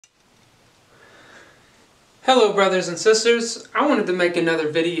Hello brothers and sisters, I wanted to make another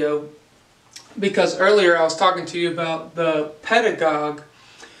video because earlier I was talking to you about the pedagogue,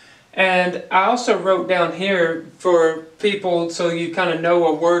 and I also wrote down here for people so you kind of know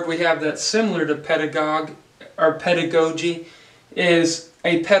a word we have that's similar to pedagogue or pedagogy is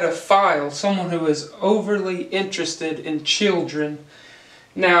a pedophile, someone who is overly interested in children.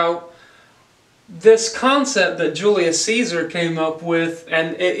 Now, this concept that Julius Caesar came up with,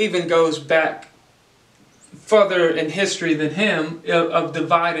 and it even goes back further in history than him, of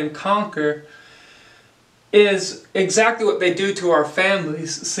divide and conquer, is exactly what they do to our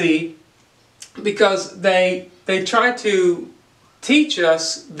families, see, because they try to teach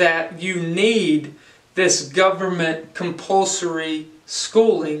us that you need this government compulsory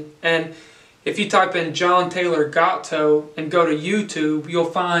schooling. And if you type in John Taylor Gatto and go to YouTube, you'll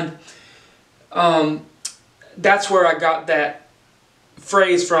find that's where I got that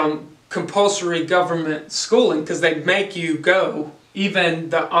phrase from, compulsory government schooling, because they make you go. Even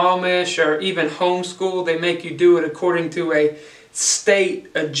the Amish or even homeschool, they make you do it according to a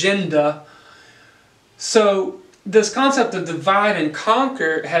state agenda. So this concept of divide and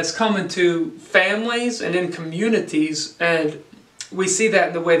conquer has come into families and in communities, and we see that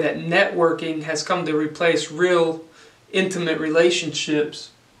in the way that networking has come to replace real intimate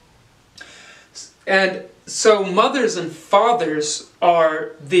relationships. And so mothers and fathers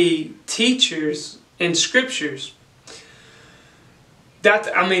are the teachers in scriptures.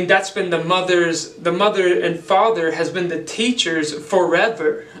 That's been the mother and father has been the teachers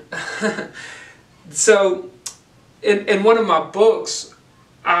forever. So in one of my books,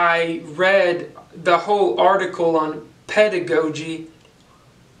 I read the whole article on pedagogy,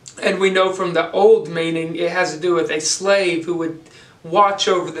 and we know from the old meaning it has to do with a slave who would watch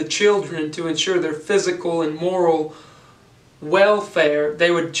over the children to ensure their physical and moral welfare.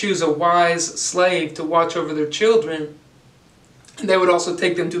 They would choose a wise slave to watch over their children. They would also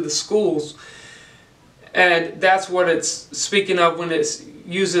take them to the schools. And that's what it's speaking of when it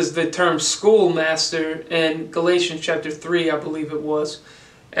uses the term schoolmaster in Galatians chapter 3, I believe it was.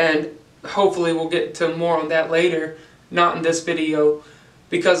 And hopefully we'll get to more on that later, not in this video,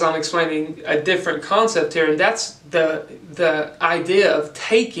 because I'm explaining a different concept here, and that's the idea of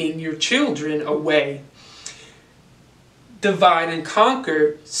taking your children away. Divide and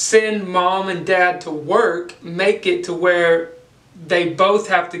conquer. Send mom and dad to work. Make it to where they both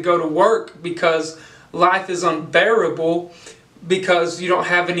have to go to work because life is unbearable because you don't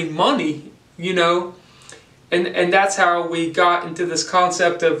have any money, you know. And that's how we got into this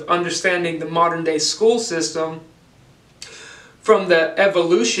concept of understanding the modern day school system from the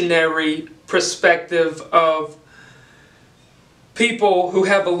evolutionary perspective of people who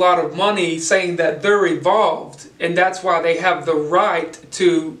have a lot of money saying that they're evolved, and that's why they have the right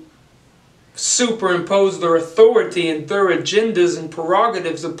to superimpose their authority and their agendas and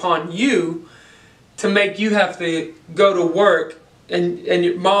prerogatives upon you to make you have to go to work, and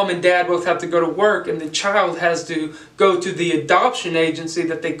your mom and dad both have to go to work, and the child has to go to the adoption agency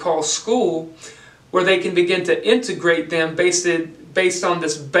that they call school, where they can begin to integrate them based on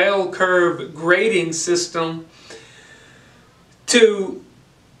this bell curve grading system to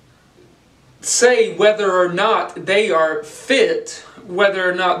say whether or not they are fit, whether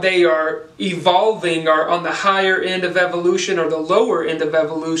or not they are evolving or on the higher end of evolution or the lower end of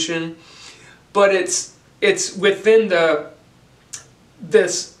evolution. But it's within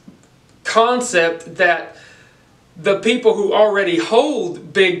this concept that the people who already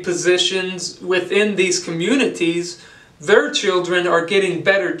hold big positions within these communities, their children are getting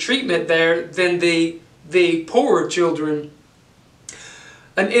better treatment there than the poorer children.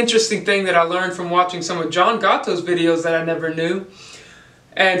 An interesting thing that I learned from watching some of John Gatto's videos that I never knew,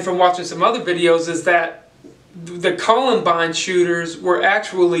 and from watching some other videos, is that the Columbine shooters were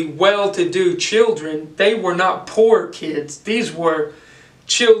actually well-to-do children. They were not poor kids. These were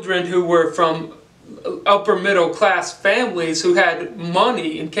children who were from upper middle class families who had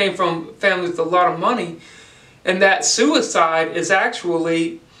money and came from families with a lot of money, and that suicide is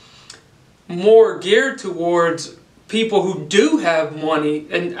actually more geared towards people who do have money.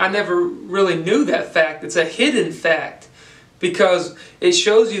 And I never really knew that fact. It's a hidden fact because it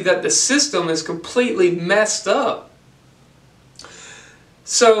shows you that the system is completely messed up.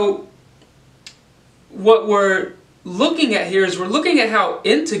 So what we're looking at here is we're looking at how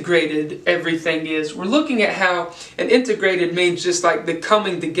integrated everything is. We're looking at how, and integrated means just like the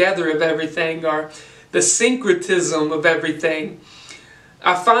coming together of everything or the syncretism of everything.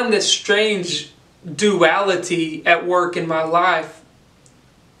 I find this strange duality at work in my life,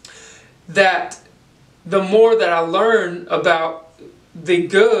 that the more that I learn about the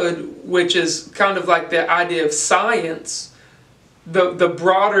good, which is kind of like the idea of science, the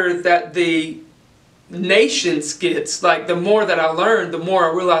broader that the nations gets. Like, the more that I learn, the more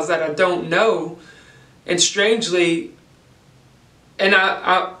I realize that I don't know. And strangely, and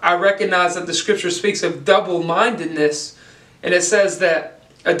I recognize that the scripture speaks of double-mindedness, and it says that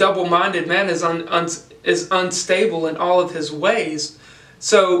a double-minded man is unstable in all of his ways.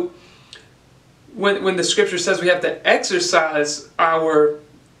 So when the scripture says we have to exercise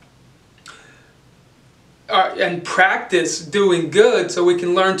and practice doing good so we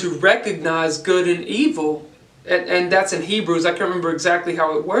can learn to recognize good and evil, and that's in Hebrews. I can't remember exactly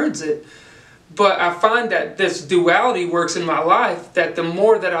how it words it, but I find that this duality works in my life, that the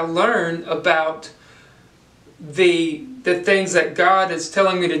more that I learn about the things that God is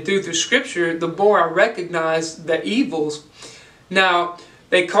telling me to do through scripture, the more I recognize the evils. Now,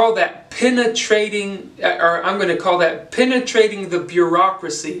 they call that penetrating, or I'm going to call that penetrating the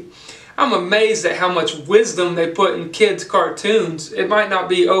bureaucracy. I'm amazed at how much wisdom they put in kids' cartoons. It might not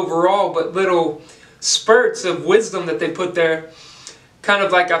be overall, but little spurts of wisdom that they put there. Kind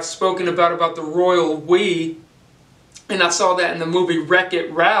of like I've spoken about the royal we. And I saw that in the movie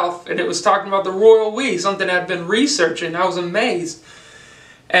Wreck-It Ralph, and it was talking about the royal we, something I'd been researching. I was amazed.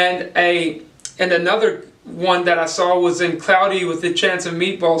 And another one that I saw was in Cloudy with a Chance of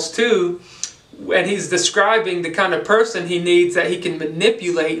Meatballs 2, and he's describing the kind of person he needs that he can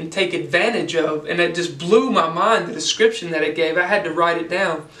manipulate and take advantage of. And it just blew my mind, the description that it gave. I had to write it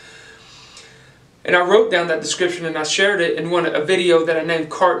down. And I wrote down that description and I shared it in a video that I named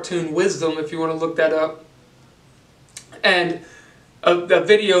Cartoon Wisdom, if you want to look that up. And a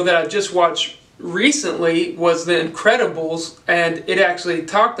video that I just watched recently was The Incredibles, and it actually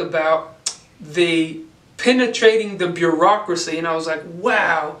talked about the penetrating the bureaucracy, and I was like,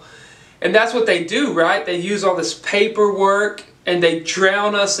 wow. And that's what they do, right? They use all this paperwork and they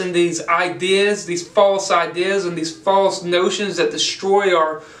drown us in these ideas, these false ideas and these false notions that destroy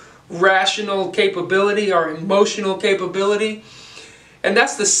our rational capability, our emotional capability. And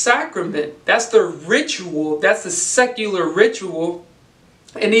that's the sacrament, that's the ritual, that's the secular ritual,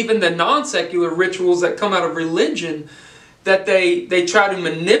 and even the non-secular rituals that come out of religion, that they try to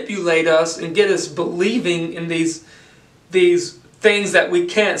manipulate us and get us believing in these things that we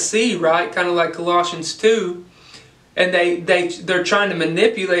can't see, right? Kind of like Colossians 2. And they're trying to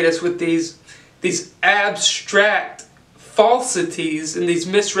manipulate us with these abstract falsities and these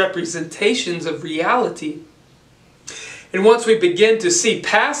misrepresentations of reality. And once we begin to see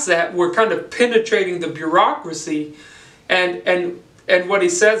past that, we're kind of penetrating the bureaucracy. And what he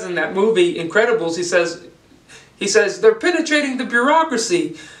says in that movie, Incredibles, he says they're penetrating the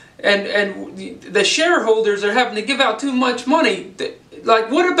bureaucracy, and the shareholders are having to give out too much money.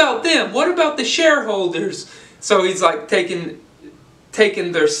 Like, what about them? What about the shareholders? So he's like taking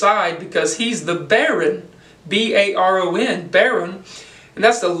their side because he's the baron, B-A-R-O-N, baron, and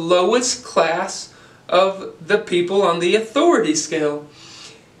that's the lowest class of the people on the authority scale.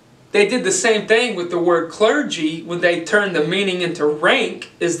 They did the same thing with the word clergy when they turned the meaning into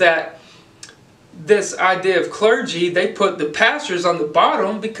rank, is that this idea of clergy, they put the pastors on the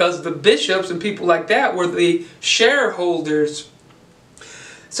bottom because the bishops and people like that were the shareholders.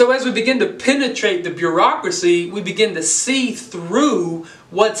 So as we begin to penetrate the bureaucracy, we begin to see through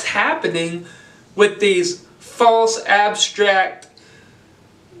what's happening with these false abstract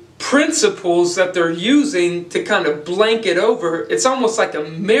principles that they're using to kind of blanket over. It's almost like a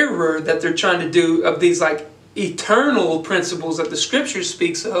mirror that they're trying to do of these like eternal principles that the scripture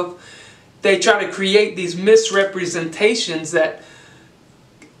speaks of. They try to create these misrepresentations that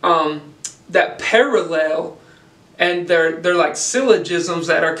parallel, and they're like syllogisms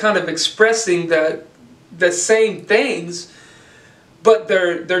that are kind of expressing the same things, but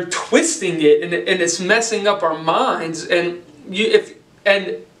they're twisting it, and it's messing up our minds. And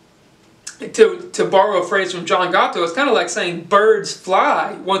to borrow a phrase from John Gatto, it's kind of like saying birds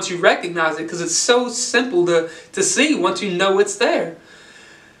fly once you recognize it, because it's so simple to see once you know it's there.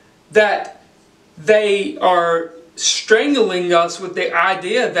 That they are strangling us with the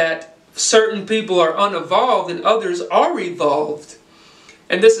idea that certain people are unevolved and others are evolved.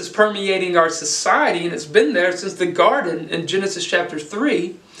 And this is permeating our society, and it's been there since the garden in Genesis chapter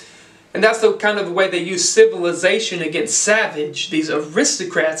 3. And that's the kind of the way they use civilization against savage, these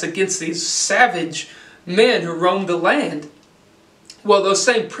aristocrats against these savage men who roam the land. Well, those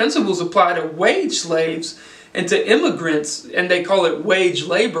same principles apply to wage slaves and to immigrants, and they call it wage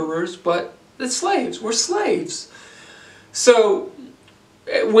laborers, but it's slaves. We're slaves. So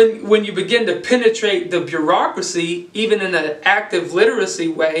when you begin to penetrate the bureaucracy, even in an active literacy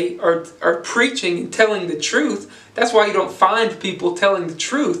way, or preaching and telling the truth, That's why you don't find people telling the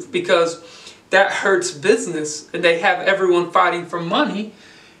truth, because that hurts business, and they have everyone fighting for money.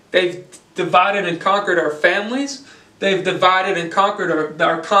 They've divided and conquered our families. They've divided and conquered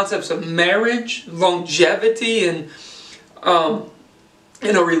our concepts of marriage, longevity, and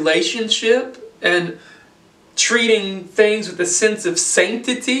in a relationship, and treating things with a sense of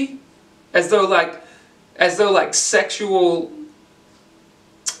sanctity, as though like sexual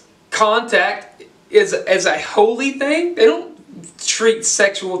contact is a holy thing. They don't treat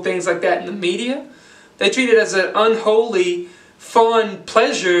sexual things like that in the media. They treat it as an unholy, fun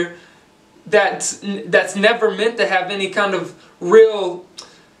pleasure that's never meant to have any kind of real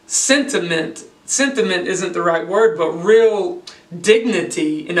sentiment. Sentiment isn't the right word, but real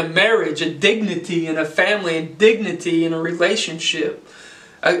dignity in a marriage, a dignity in a family, a dignity in a relationship.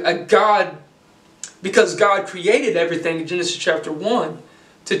 Because God created everything in Genesis chapter 1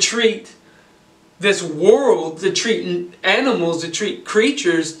 to treat this world, to treat animals, to treat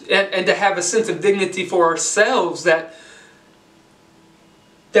creatures, and to have a sense of dignity for ourselves that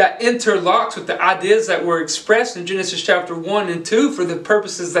interlocks with the ideas that were expressed in Genesis chapter 1 and 2 for the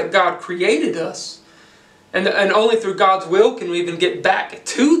purposes that God created us. And only through God's will can we even get back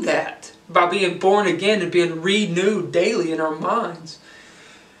to that, by being born again and being renewed daily in our minds.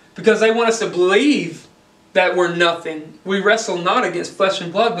 Because they want us to believe that we're nothing. We wrestle not against flesh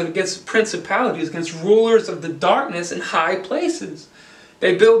and blood, but against principalities, against rulers of the darkness in high places.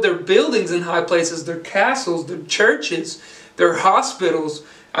 They build their buildings in high places, their castles, their churches, their hospitals.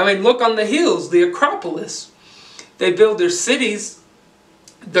 I mean, look on the hills, the Acropolis. They build their cities,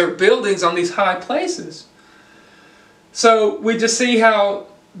 their buildings on these high places. So we just see how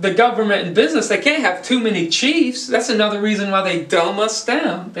the government and business, they can't have too many chiefs. That's another reason why they dumb us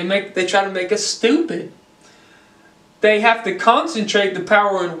down. They try to make us stupid. They have to concentrate the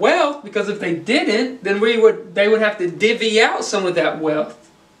power and wealth, because if they didn't, then they would have to divvy out some of that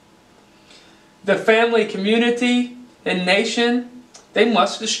wealth. The family, community, and nation, they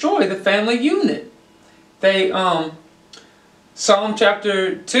must destroy the family unit. Psalm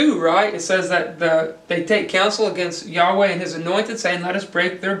chapter 2, right? It says that they take counsel against Yahweh and His anointed, saying, let us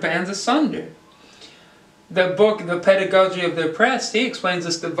break their bands asunder. The book, The Pedagogy of the Oppressed, he explains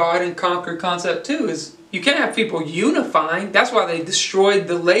this divide and conquer concept too. Is you can't have people unifying. That's why they destroyed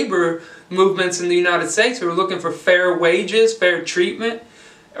the labor movements in the United States who were looking for fair wages, fair treatment,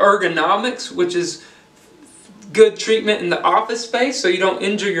 ergonomics, which is good treatment in the office space so you don't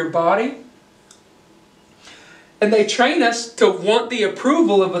injure your body. And they train us to want the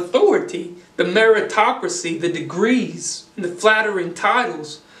approval of authority, the meritocracy, the degrees, and the flattering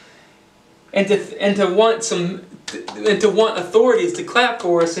titles, and to want authorities to clap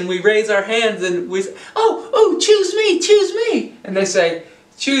for us. And we raise our hands and we say, oh, choose me, and they say,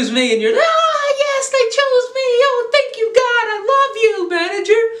 choose me, and you're, yes, they chose me. Oh, thank you, God, I love you,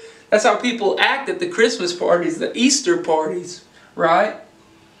 manager. That's how people act at the Christmas parties, the Easter parties, right?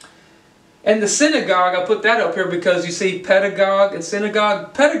 And the synagogue, I put that up here because you see pedagogue and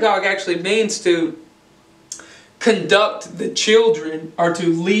synagogue. Pedagogue actually means to conduct the children, or to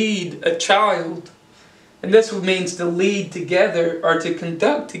lead a child. And this means to lead together, or to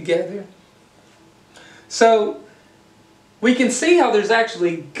conduct together. So we can see how there's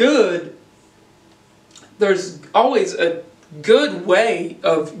always a good way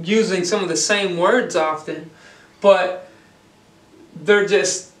of using some of the same words often, but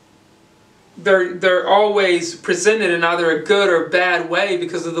they're always presented in either a good or bad way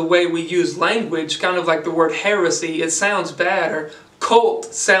because of the way we use language. Kind of like the word heresy, it sounds bad, or cult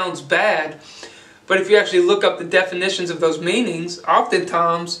sounds bad. But if you actually look up the definitions of those meanings,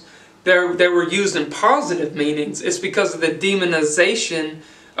 oftentimes they were used in positive meanings. It's because of the demonization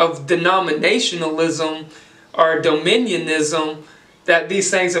of denominationalism or dominionism that these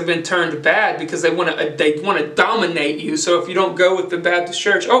things have been turned bad, because they want to dominate you. So if you don't go with the Baptist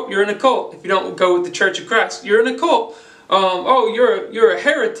church, oh, you're in a cult. If you don't go with the Church of Christ, you're in a cult. Oh, you're a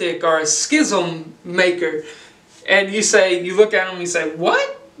heretic or a schism maker. And you look at them and you say,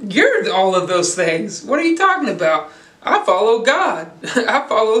 what? You're all of those things. What are you talking about? I follow God. I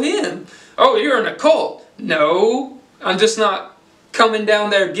follow Him. Oh, you're in a cult. No, I'm just not coming down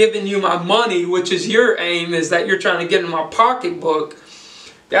there giving you my money, which is your aim, is that you're trying to get in my pocketbook.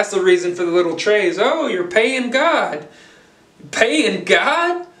 That's the reason for the little trays. Oh, you're paying God. Paying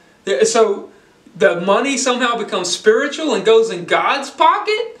God? So the money somehow becomes spiritual and goes in God's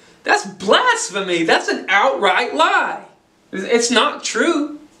pocket? That's blasphemy. That's an outright lie. It's not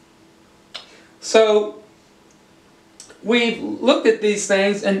true. So we've looked at these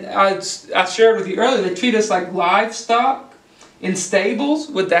things, and I shared with you earlier, they treat us like livestock. in stables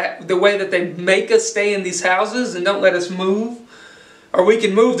with the way that they make us stay in these houses and don't let us move. Or we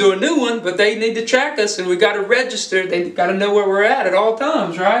can move to a new one, but they need to track us and we got to register. They got to know where we're at all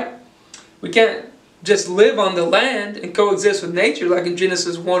times, right? We can't just live on the land and coexist with nature like in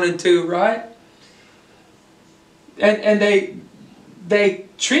Genesis 1 and 2, right? And they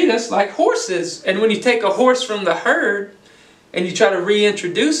treat us like horses. And when you take a horse from the herd and you try to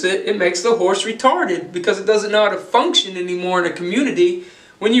reintroduce it, it makes the horse retarded because it doesn't know how to function anymore in a community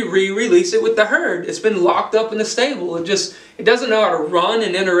when you re-release it with the herd. It's been locked up in a stable. It doesn't know how to run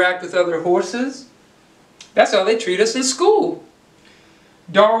and interact with other horses. That's how they treat us in school.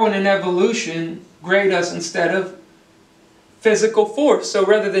 Darwin and evolution grade us instead of physical force. So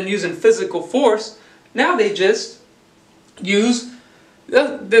rather than using physical force, now they just use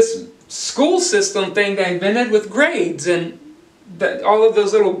this school system thing they invented with grades and all of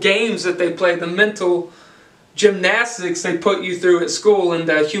those little games that they play, the mental gymnastics they put you through at school, and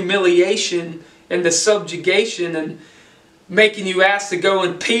the humiliation and the subjugation and making you ask to go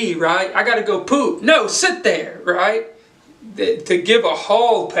and pee, right? I gotta go poop. No, sit there, right? To give a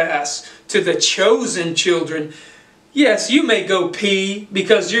hall pass to the chosen children. Yes, you may go pee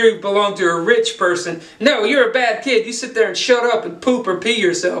because you belong to a rich person. No, you're a bad kid. You sit there and shut up and poop or pee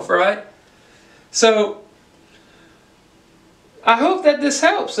yourself, right? So, I hope that this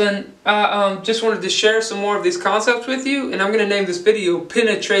helps, and I just wanted to share some more of these concepts with you, and I'm going to name this video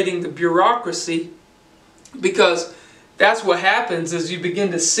Penetrating the Bureaucracy, because that's what happens as you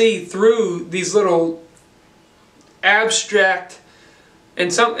begin to see through these little abstract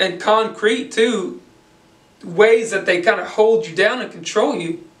and concrete too ways that they kind of hold you down and control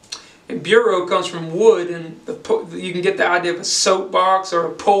you. And bureau comes from wood, and you can get the idea of a soapbox or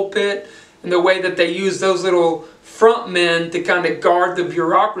a pulpit, and the way that they use those little front men to kind of guard the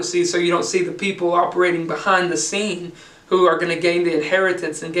bureaucracy so you don't see the people operating behind the scene who are going to gain the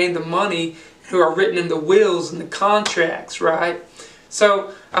inheritance and gain the money, who are written in the wills and the contracts, right?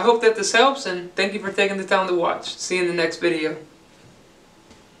 So I hope that this helps, and thank you for taking the time to watch. See you in the next video.